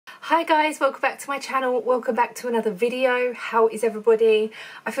Hi guys, welcome back to my channel, welcome back to another video. How is everybody?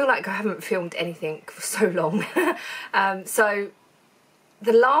 I feel like I haven't filmed anything for so long. So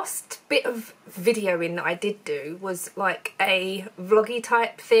the last bit of videoing that I did do was like a vloggy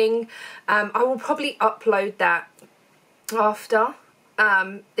type thing. I will probably upload that after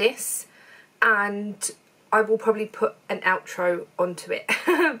this, and I will probably put an outro onto it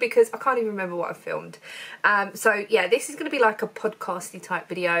because I can't even remember what I filmed. So yeah, this is going to be like a podcasty type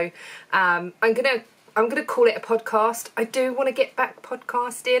video. I'm gonna call it a podcast. I do want to get back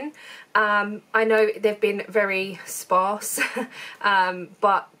podcasting. I know they've been very sparse,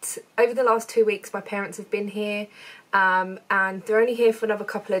 but over the last 2 weeks my parents have been here, and they're only here for another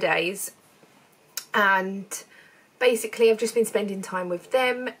couple of days, and basically I've just been spending time with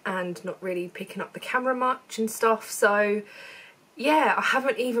them and not really picking up the camera much and stuff. So yeah, I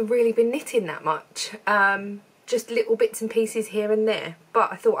haven't even really been knitting that much, just little bits and pieces here and there,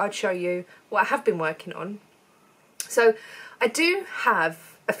 but I thought I'd show you what I have been working on. So I do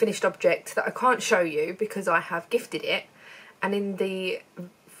have a finished object that I can't show you because I have gifted it, and in the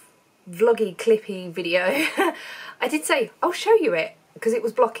vloggy clippy video I did say I'll show you it because it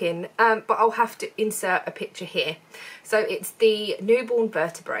was blocking, but I'll have to insert a picture here. So it's the newborn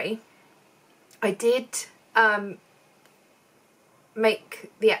vertebrae. I did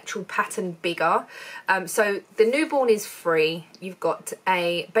make the actual pattern bigger. So the newborn is free. You've got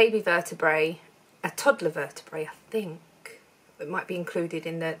a baby vertebrae, a toddler vertebrae, I think it might be included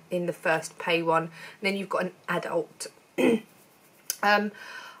in the first pay one, and then you've got an adult.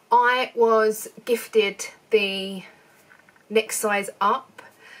 I was gifted the next size up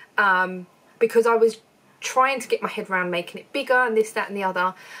because I was trying to get my head around making it bigger and this, that and the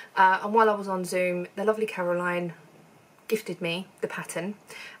other, and while I was on Zoom the lovely Caroline gifted me the pattern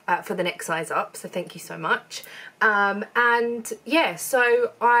for the next size up, so thank you so much. And yeah,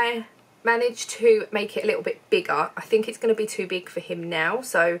 so I managed to make it a little bit bigger. I think it's going to be too big for him now.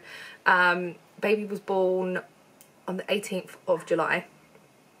 So baby was born on the 18th of July,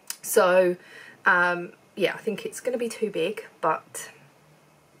 so yeah, I think it's going to be too big, but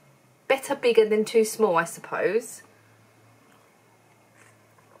better bigger than too small, I suppose.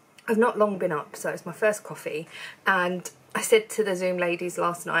 I've not long been up, so it's my first coffee, and I said to the Zoom ladies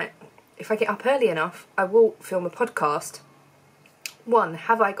last night, if I get up early enough, I will film a podcast. 1,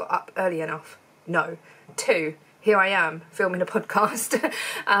 have I got up early enough? No. 2, here I am filming a podcast.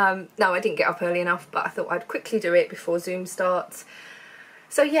 No, I didn't get up early enough, but I thought I'd quickly do it before Zoom starts.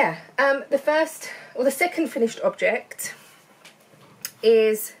 So yeah, the second finished object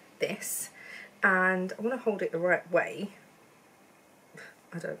is this, and I want to hold it the right way.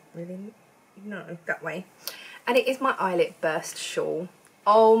 I don't really know, that way. And it is my Eyelet Burst shawl.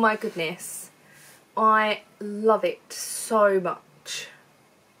 Oh my goodness, I love it so much.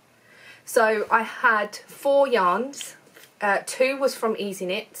 So I had 4 yarns, 2 was from Easy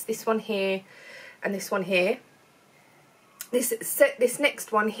Knits, this one here and this one here. This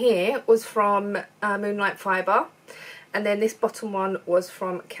next one here was from Moonlight Fibre, and then this bottom one was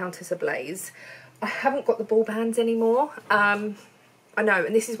from Countess Ablaze. I haven't got the ball bands anymore. I know,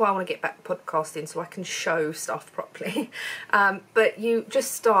 and this is why I want to get back podcasting so I can show stuff properly. But you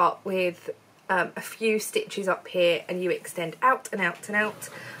just start with a few stitches up here and you extend out and out and out.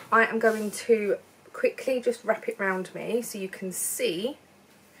 I am going to quickly just wrap it round me so you can see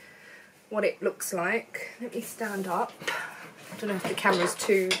what it looks like. Let me stand up. I don't know if the camera's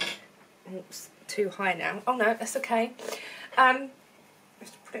too high now. Oh no, that's okay.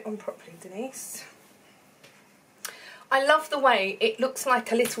 Let's put it on properly, Denise. I love the way it looks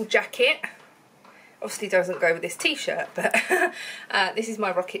like a little jacket. Obviously doesn't go with this t-shirt, but this is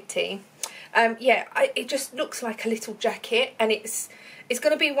my rocket tee. Yeah, it just looks like a little jacket, and it's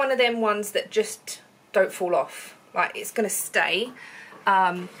going to be one of them ones that just don't fall off. Like, it's going to stay.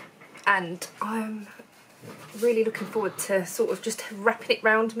 And I'm really looking forward to sort of just wrapping it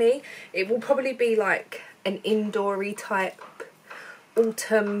round me. It will probably be like an indoory type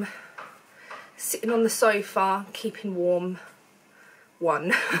autumn, sitting on the sofa keeping warm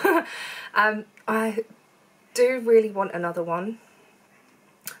one. I do really want another one,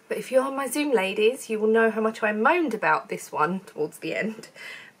 but if you're my Zoom ladies, you will know how much I moaned about this one towards the end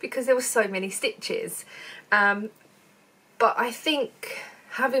because there were so many stitches. But I think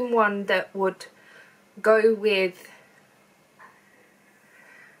having one that would go with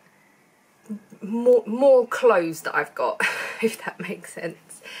more clothes that I've got, if that makes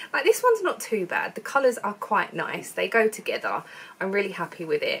sense. Like, this one's not too bad. The colours are quite nice. They go together. I'm really happy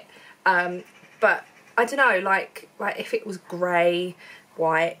with it. But I don't know, like if it was grey,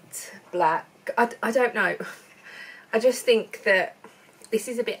 white, black, I don't know. I just think that this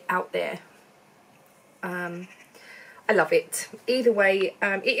is a bit out there. I love it. Either way,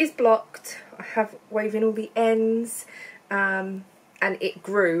 it is blocked. I have woven all the ends, and it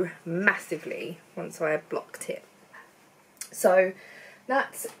grew massively once I blocked it. So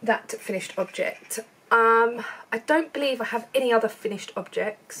that's that finished object. I don't believe I have any other finished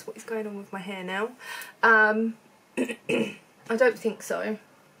objects. What is going on with my hair now? I don't think so.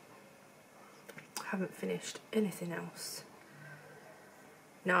 I haven't finished anything else.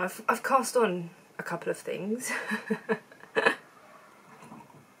 No, I've cast on a couple of things.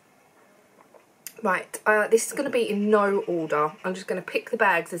 Right, this is going to be in no order. I'm just going to pick the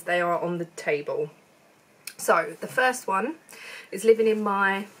bags as they are on the table. So the first one is living in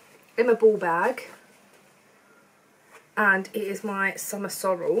my ball bag, and it is my summer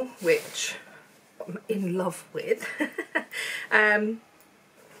sorrel, which I'm in love with.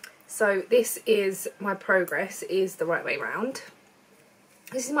 So this is my progress, is the right way round.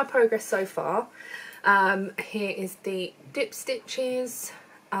 This is my progress so far. Here is the dip stitches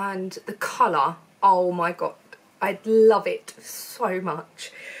and the colour. Oh my god, I love it so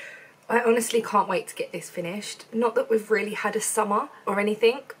much. I honestly can't wait to get this finished. Not that we've really had a summer or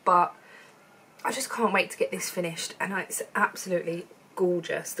anything, but I just can't wait to get this finished, and it's absolutely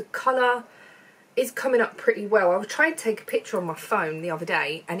gorgeous. The colour is coming up pretty well. I was trying to take a picture on my phone the other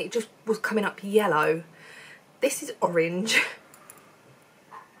day and it just was coming up yellow. This is orange.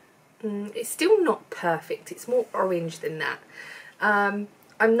 It's still not perfect, it's more orange than that. I'm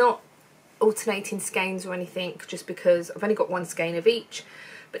not alternating skeins or anything, just because I've only got one skein of each.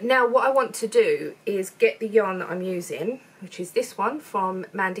 But now what I want to do is get the yarn that I'm using, which is this one from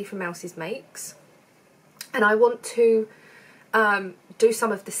Mandy from Mouse's Makes, and I want to do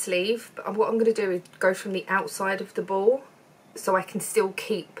some of the sleeve, but what I'm going to do is go from the outside of the ball so I can still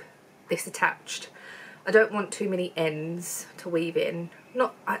keep this attached. I don't want too many ends to weave in.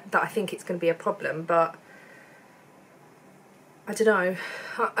 Not that I think it's going to be a problem, but I don't know.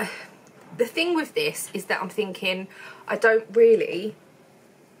 The thing with this is that I'm thinking I don't really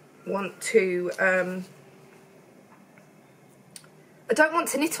want to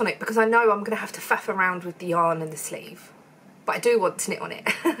knit on it, because I know I'm going to have to faff around with the yarn and the sleeve, but I do want to knit on it.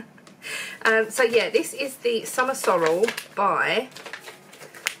 So yeah, this is the Summer Sorrel by,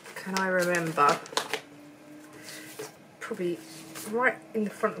 can I remember, it's probably right in the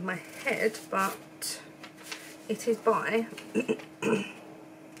front of my head, but it is by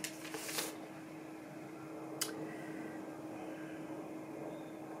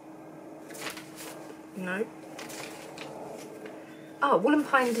no. Oh, Wool and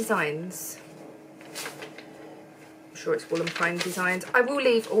Pine Designs. I'm sure it's Wool and Pine Designs. I will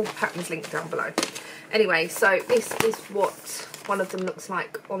leave all the patterns linked down below. Anyway, so this is what one of them looks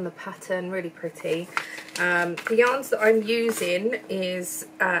like on the pattern. Really pretty. The yarns that I'm using is,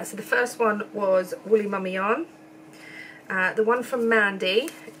 so the first one was Woolly Mummy yarn. The one from Mandy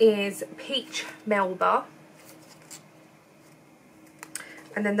is Peach Melba.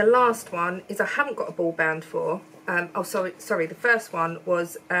 And then the last one is I haven't got a ball band for. Oh, sorry, the first one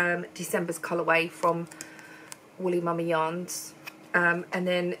was December's colourway from Woolly Mummy Yarns. And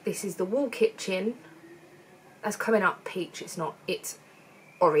then this is the Wool Kitchen. That's coming up peach, it's not, it's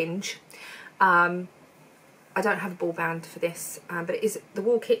orange. I don't have a ball band for this, but it is the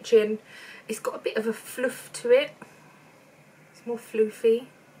Wool Kitchen. It's got a bit of a fluff to it. It's more floofy.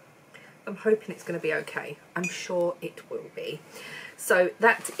 I'm hoping it's going to be okay. I'm sure it will be. So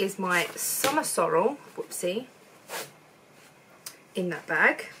that is my Summer Sorrel, whoopsie, in that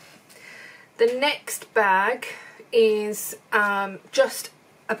bag. The next bag is just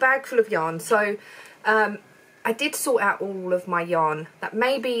a bag full of yarn. So I did sort out all of my yarn. That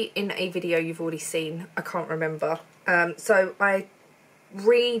may be in a video you've already seen, I can't remember. So I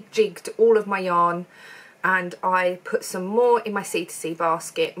rejigged all of my yarn, and I put some more in my C2C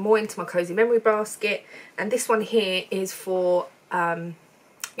basket, more into my Cozy Memory basket, and this one here is for yarn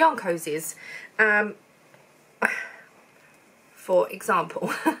cozies. For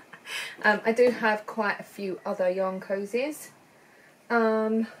example, I do have quite a few other yarn cozies.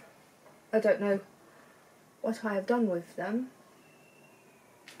 I don't know what I have done with them.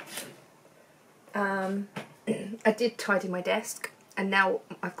 I did tidy my desk, and now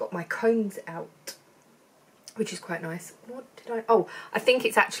I've got my cones out, which is quite nice. What did I... Oh, I think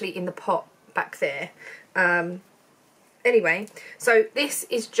it's actually in the pot back there. Anyway, so this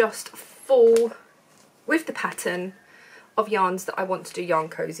is just full with the pattern of yarns that I want to do yarn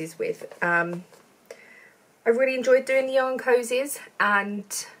cozies with. I really enjoyed doing the yarn cozies, and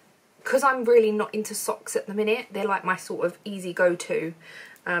because I'm really not into socks at the minute, they're like my sort of easy go-to.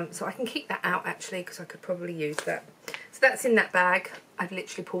 So I can keep that out actually, because I could probably use that. So that's in that bag. I've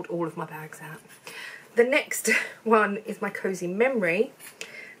literally pulled all of my bags out. The next one is my Cozy Memory,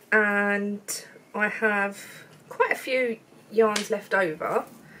 and I have quite a few yarns left over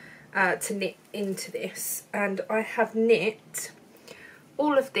to knit into this, and I have knit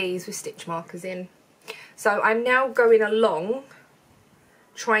all of these with stitch markers in. So I'm now going along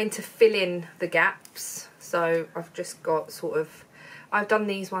trying to fill in the gaps. So I've just got sort of, I've done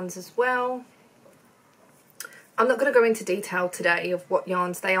these ones as well. I'm not going to go into detail today of what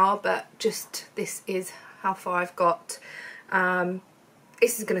yarns they are, but just this is how far I've got.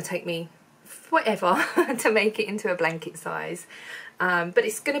 This is going to take me forever to make it into a blanket size, but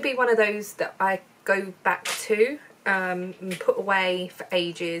it's going to be one of those that I go back to and put away for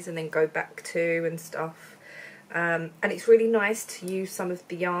ages and then go back to and stuff. And it's really nice to use some of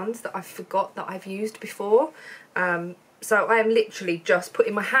the yarns that I forgot that I've used before. So I am literally just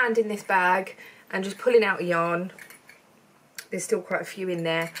putting my hand in this bag and just pulling out a yarn. There's still quite a few in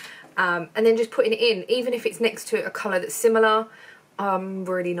there. And then just putting it in, even if it's next to a colour that's similar. I'm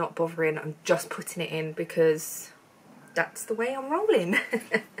really not bothering, I'm just putting it in because that's the way I'm rolling.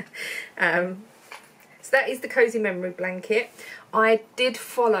 So that is the Cozy Memory blanket. I did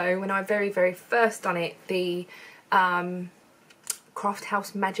follow, when I very first done it, the Craft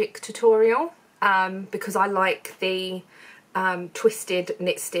House Magic tutorial, because I like the twisted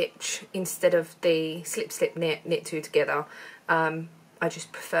knit stitch instead of the slip slip knit two together. I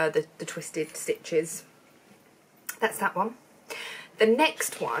just prefer the twisted stitches. That's that one. The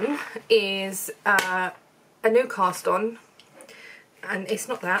next one is a new cast on, and it's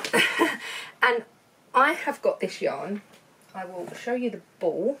not that. And I have got this yarn. I will show you the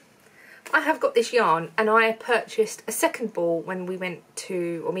ball. I have got this yarn, and I purchased a second ball when we went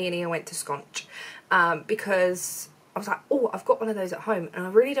to, or me and Ian went to Sconch, because I was like, oh, I've got one of those at home and I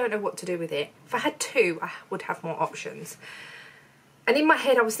really don't know what to do with it. If I had two, I would have more options. And in my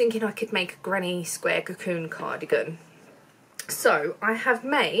head I was thinking I could make a granny square cocoon cardigan. So I've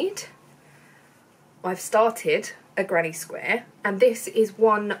started a granny square, and this is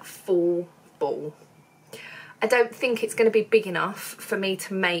one full ball. I don't think it's going to be big enough for me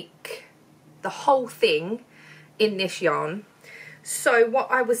to make the whole thing in this yarn. So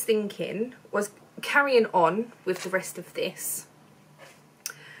what I was thinking was carrying on with the rest of this,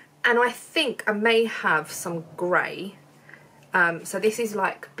 and I think I may have some grey. So this is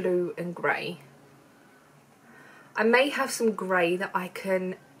like blue and grey. I may have some grey that I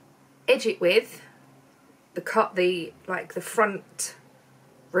can edge it with, the front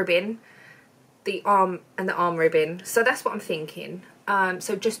ribbon, the arm ribbon. So that's what I'm thinking.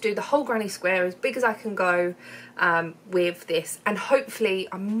 So just do the whole granny square as big as I can go with this, and hopefully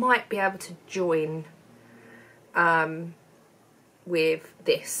I might be able to join with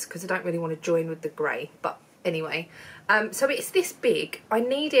this, because I don't really want to join with the grey, but anyway. So it's this big. I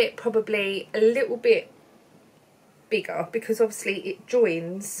need it probably a little bit bigger, because obviously it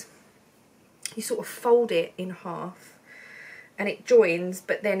joins, you sort of fold it in half and it joins,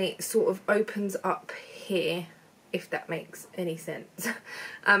 but then it sort of opens up here, if that makes any sense.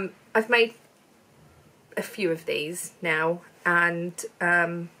 I've made a few of these now, and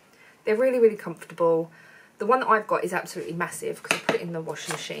they're really comfortable. The one that I've got is absolutely massive because I put it in the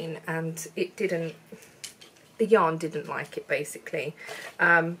washing machine and it didn't, the yarn didn't like it basically.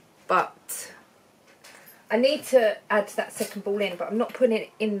 But I need to add that second ball in, but I'm not putting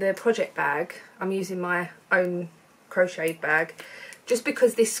it in the project bag. I'm using my own crocheted bag, just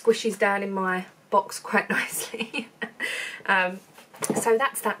because this squishes down in my box quite nicely. So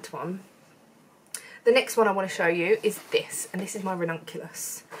that's that one. The next one I want to show you is this, and this is my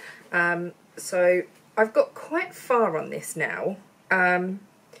ranunculus. So I've got quite far on this now.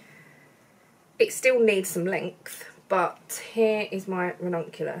 It still needs some length, but here is my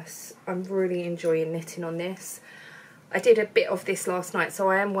ranunculus. I'm really enjoying knitting on this. I did a bit of this last night, so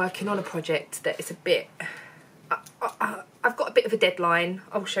I am working on a project that is a bit... I've got a bit of a deadline.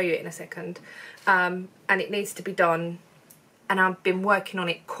 I'll show you it in a second. And it needs to be done. And I've been working on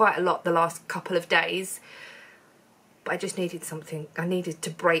it quite a lot the last couple of days. But I just needed something. I needed to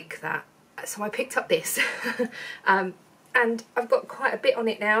break that. So I picked up this. And I've got quite a bit on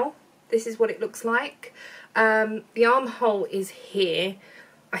it now. This is what it looks like. The armhole is here.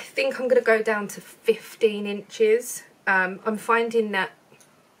 I think I'm going to go down to 15 inches. I'm finding that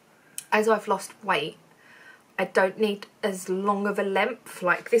as I've lost weight, I don't need as long of a length.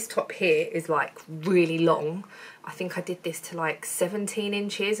 Like this top here is like really long. I think I did this to like 17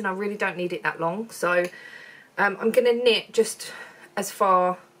 inches and I really don't need it that long. So I'm going to knit just as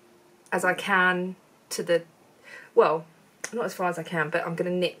far as I can to the, well, not as far as I can, but I'm going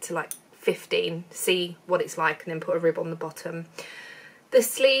to knit to like 15, see what it's like, and then put a rib on the bottom. The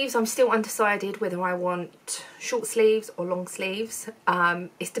sleeves, I'm still undecided whether I want short sleeves or long sleeves.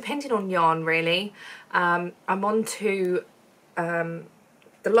 It's depending on yarn really. I'm on to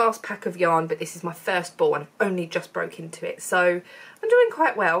the last pack of yarn, but this is my first ball and I've only just broke into it. So I'm doing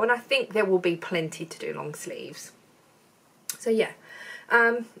quite well, and I think there will be plenty to do long sleeves. So yeah,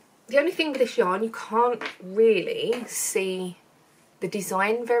 the only thing with this yarn, you can't really see the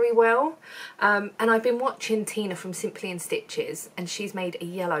design very well, and I've been watching Tina from Simply in Stitches, and she's made a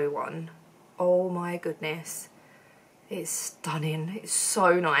yellow one. Oh my goodness, it's stunning, it's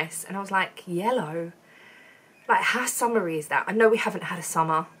so nice. And I was like, yellow, like how summery is that? I know we haven't had a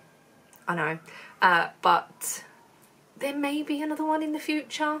summer, I know, but there may be another one in the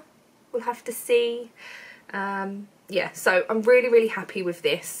future, we'll have to see. Yeah, so I'm really happy with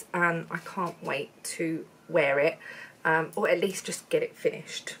this, and I can't wait to wear it. Or at least just get it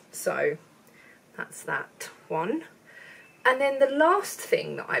finished. So that's that one. And then the last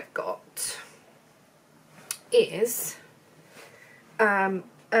thing that I've got is a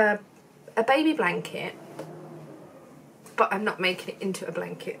baby blanket, but I'm not making it into a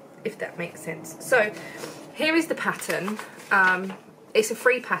blanket, if that makes sense. So here is the pattern. It's a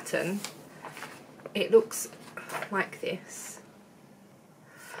free pattern. It looks like this,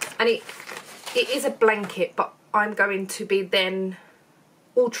 and it is a blanket, but I'm going to be then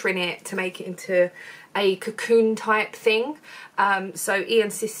altering it to make it into a cocoon type thing. So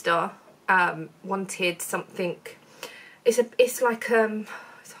Ian's sister wanted something. It's like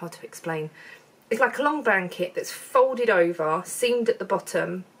it's hard to explain. It's like a long blanket that's folded over, seamed at the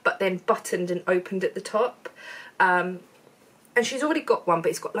bottom, but then buttoned and opened at the top. And she's already got one, but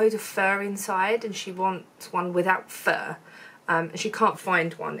it's got loads of fur inside, and she wants one without fur. And she can't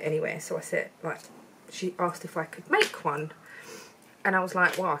find one anywhere. So I said, like, she asked if I could make one, and I was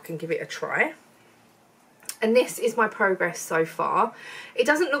like, well, I can give it a try. And this is my progress so far. It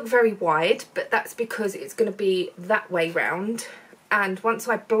doesn't look very wide, but that's because it's going to be that way round, and once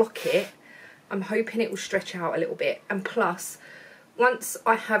I block it, I'm hoping it will stretch out a little bit. And plus, once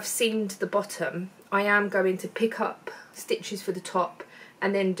I have seamed the bottom, I am going to pick up stitches for the top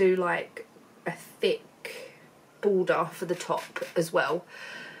and then do like a thick border for the top as well.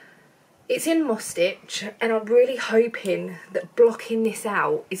 It's in moss stitch, and I'm really hoping that blocking this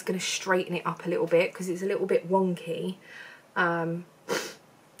out is going to straighten it up a little bit, because it's a little bit wonky.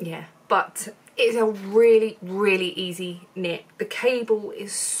 Yeah, but it's a really easy knit. The cable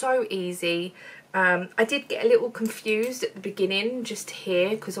is so easy. I did get a little confused at the beginning just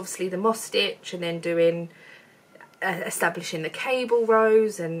here, because obviously the moss stitch and then doing establishing the cable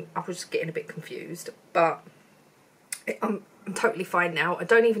rows, and I was just getting a bit confused, but I'm totally fine now. I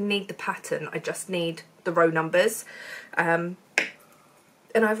don't even need the pattern, I just need the row numbers. And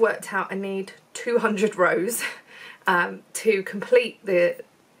I've worked out I need 200 rows to complete the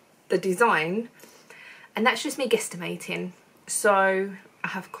design, and that's just me guesstimating. So I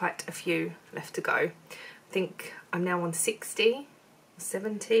have quite a few left to go. I think I'm now on 60,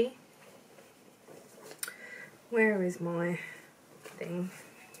 70. Where is my thing?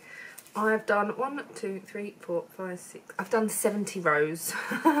 I've done 1, 2, 3, 4, 5, 6. I've done 70 rows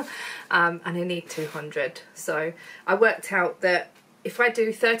and I need 200. So I worked out that if I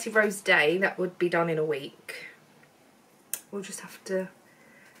do 30 rows a day, that would be done in a week. We'll just have to,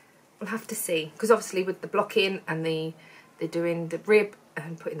 we'll have to see, because obviously with the blocking and they're doing the rib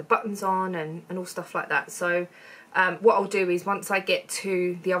and putting the buttons on and all stuff like that. So what I'll do is, once I get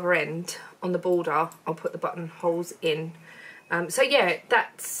to the other end on the border, I'll put the buttonholes in. So yeah,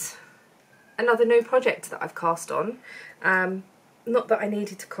 that's another new project that I've cast on. Not that I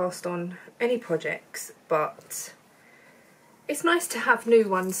needed to cast on any projects, but it's nice to have new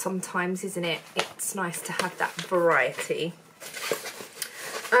ones sometimes, isn't it? It's nice to have that variety.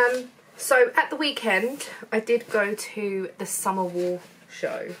 So at the weekend, I did go to the Summer War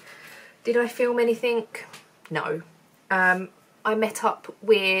show. Did I film anything? No. I met up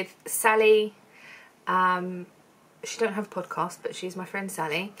with Sally. She don't have a podcast, but she's my friend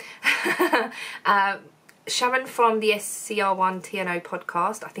Sally. Sharon from the SCR1 TNO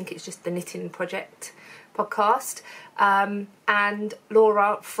podcast. I think it's just the Knitting Project podcast. And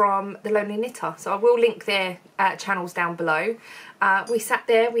Laura from The Lonely Knitter. So I will link their channels down below. We sat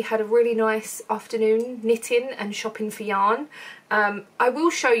there, we had a really nice afternoon knitting and shopping for yarn. I will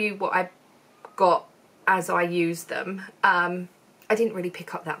show you what I got as I used them. I didn't really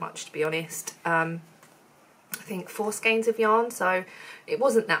pick up that much, to be honest. I think 4 skeins of yarn, so it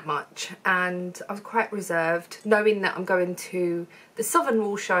wasn't that much, and I was quite reserved, knowing that I'm going to the Southern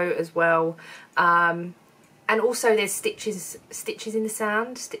Wool show as well. And also there's stitches in the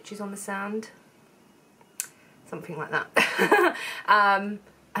sand, stitches on the sand. something like that. And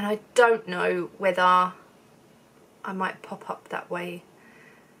I don't know whether I might pop up that way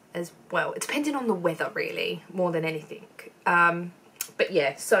as well. It's depending on the weather really, more than anything. But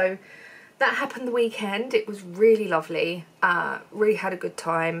yeah, so that happened the weekend. It was really lovely. Really had a good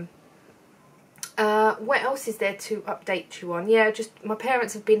time. What else is there to update you on? Yeah, just my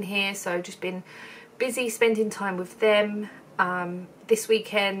parents have been here, so just been busy spending time with them. This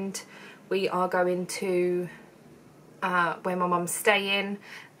weekend we are going to where my mum's staying,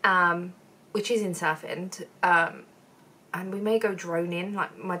 which is in Southend, and we may go droning,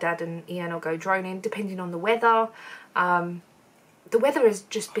 like my dad and Ian will go droning depending on the weather. The weather has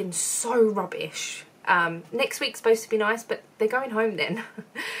just been so rubbish. Next week's supposed to be nice, but they're going home then.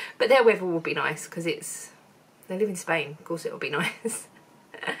 But their weather will be nice because they live in Spain, of course it'll be nice.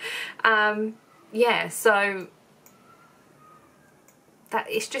 Yeah, so that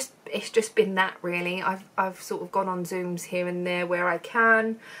it's just been that really. I've sort of gone on Zooms here and there where I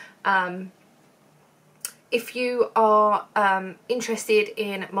can. If you are interested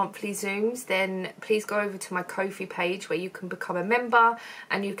in monthly Zooms, then please go over to my Ko-fi page where you can become a member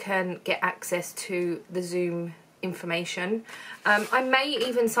and you can get access to the Zoom information. I may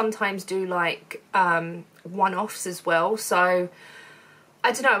even sometimes do like one-offs as well. So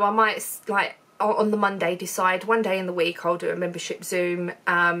I don't know, I might like on the Monday decide one day in the week I'll do a membership Zoom.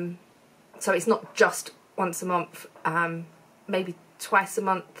 So it's not just once a month, maybe twice a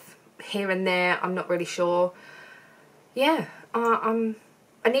month. Here and there, I'm not really sure. Yeah, I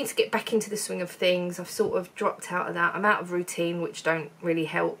need to get back into the swing of things. I've sort of dropped out of that. I'm out of routine, which don't really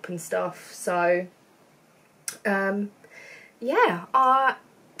help and stuff. So, yeah, I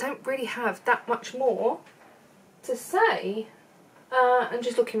don't really have that much more to say. I'm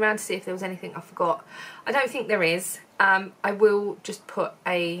just looking around to see if there was anything I forgot. I don't think there is. I will just put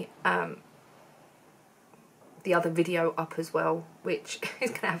a the other video up as well, which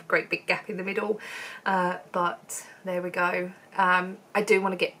is going to have a great big gap in the middle, but there we go. I do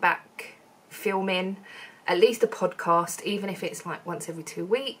want to get back filming at least a podcast, even if it's like once every 2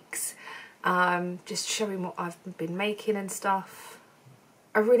 weeks, just showing what I've been making and stuff.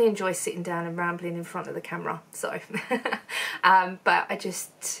 I really enjoy sitting down and rambling in front of the camera, so but I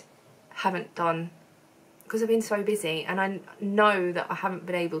just haven't done because I've been so busy, and I know that I haven't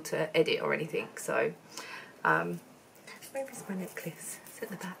been able to edit or anything. So where is my necklace? It's at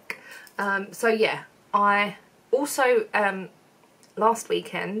the back. So yeah, I also last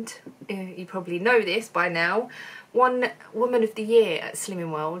weekend, you probably know this by now, won Woman of the Year at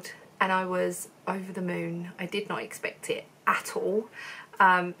Slimming World, and I was over the moon. I did not expect it at all.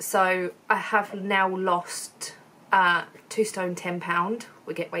 So I have now lost 2 stone 10 pound.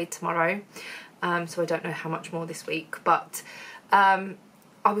 We get weighed tomorrow, so I don't know how much more this week, but I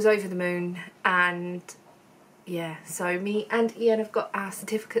was over the moon. And yeah, so me and Ian have got our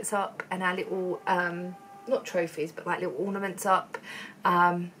certificates up and our little, not trophies, but like little ornaments up.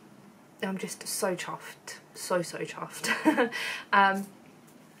 I'm just so chuffed, so chuffed.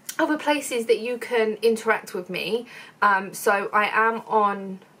 Other places that you can interact with me, so I am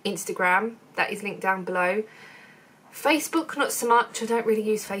on Instagram, that is linked down below. Facebook, not so much. I don't really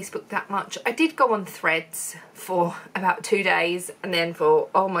use Facebook that much. I did go on Threads for about 2 days and then thought,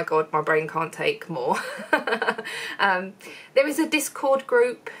 oh my god, my brain can't take more. There is a Discord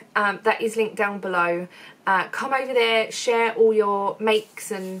group that is linked down below. Come over there, share all your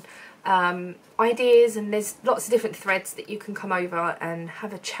makes and ideas, and there's lots of different threads that you can come over and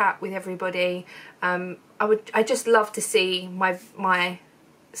have a chat with everybody. I just love to see my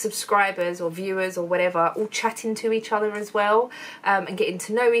subscribers or viewers or whatever all chatting to each other as well, and getting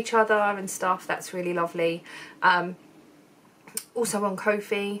to know each other and stuff. That's really lovely. Also on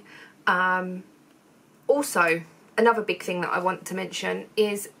Ko-fi. Also, another big thing that I want to mention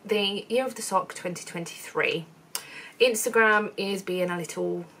is the Year of the Sock 2023. Instagram is being a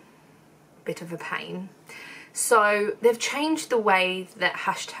little bit of a pain. So they've changed the way that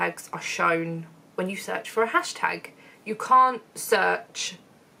hashtags are shown when you search for a hashtag. You can't search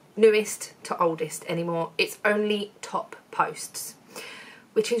newest to oldest anymore. It's only top posts,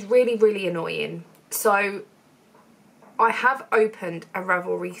 which is really annoying. So I have opened a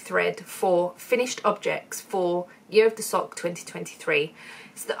Ravelry thread for finished objects for Year of the Sock 2023.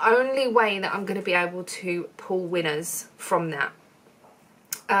 It's the only way that I'm going to be able to pull winners from that.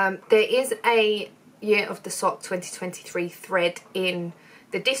 There is a Year of the Sock 2023 thread in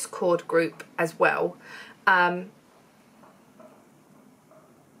the Discord group as well.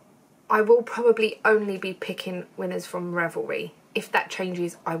 I will probably only be picking winners from Ravelry. If that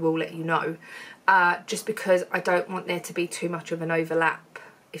changes, I will let you know. Just because I don't want there to be too much of an overlap,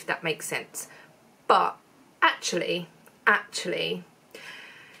 if that makes sense. But actually, I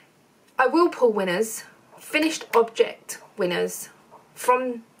will pull winners, finished object winners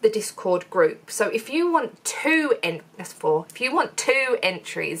from the Discord group. So if you want if you want 2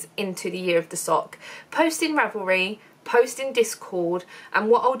 entries into the Year of the Sock, post in Ravelry, post in Discord, and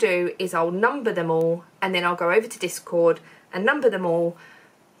what I'll do is I'll number them all, and then I'll go over to Discord and number them all,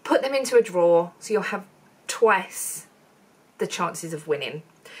 put them into a drawer, so you'll have twice the chances of winning.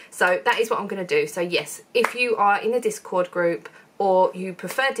 So that is what I'm going to do. So yes, if you are in the Discord group, or you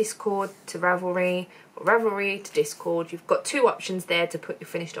prefer Discord to Ravelry, or Ravelry to Discord, you've got 2 options there to put your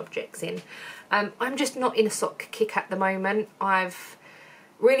finished objects in. I'm just not in a sock kick at the moment. I've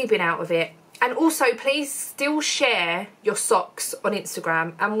really been out of it. And also, please still share your socks on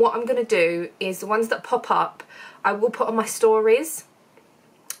Instagram. And what I'm going to do is the ones that pop up, I will put on my stories,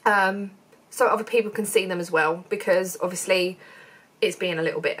 so other people can see them as well, because obviously it's being a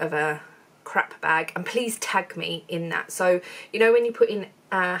little bit of a crap bag. And please tag me in that. So, you know, when you put in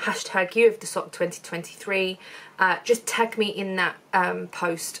hashtag Year of the Sock 2023, just tag me in that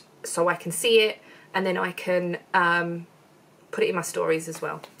post so I can see it, and then I can put it in my stories as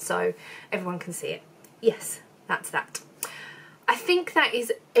well, so everyone can see it. Yes, that's that. I think that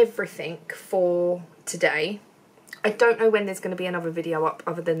is everything for today. I don't know when there's going to be another video up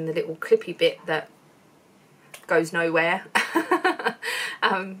other than the little clippy bit that goes nowhere.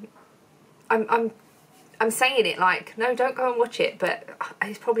 I'm saying it like, no, don't go and watch it, but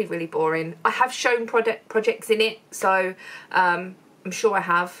it's probably really boring. I have shown projects in it, so I'm sure I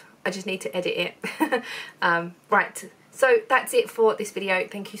have. I just need to edit it. Right. So that's it for this video.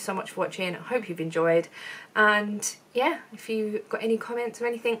 Thank you so much for watching. I hope you've enjoyed. And yeah, if you've got any comments or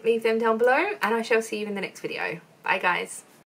anything, leave them down below, and I shall see you in the next video. Bye guys.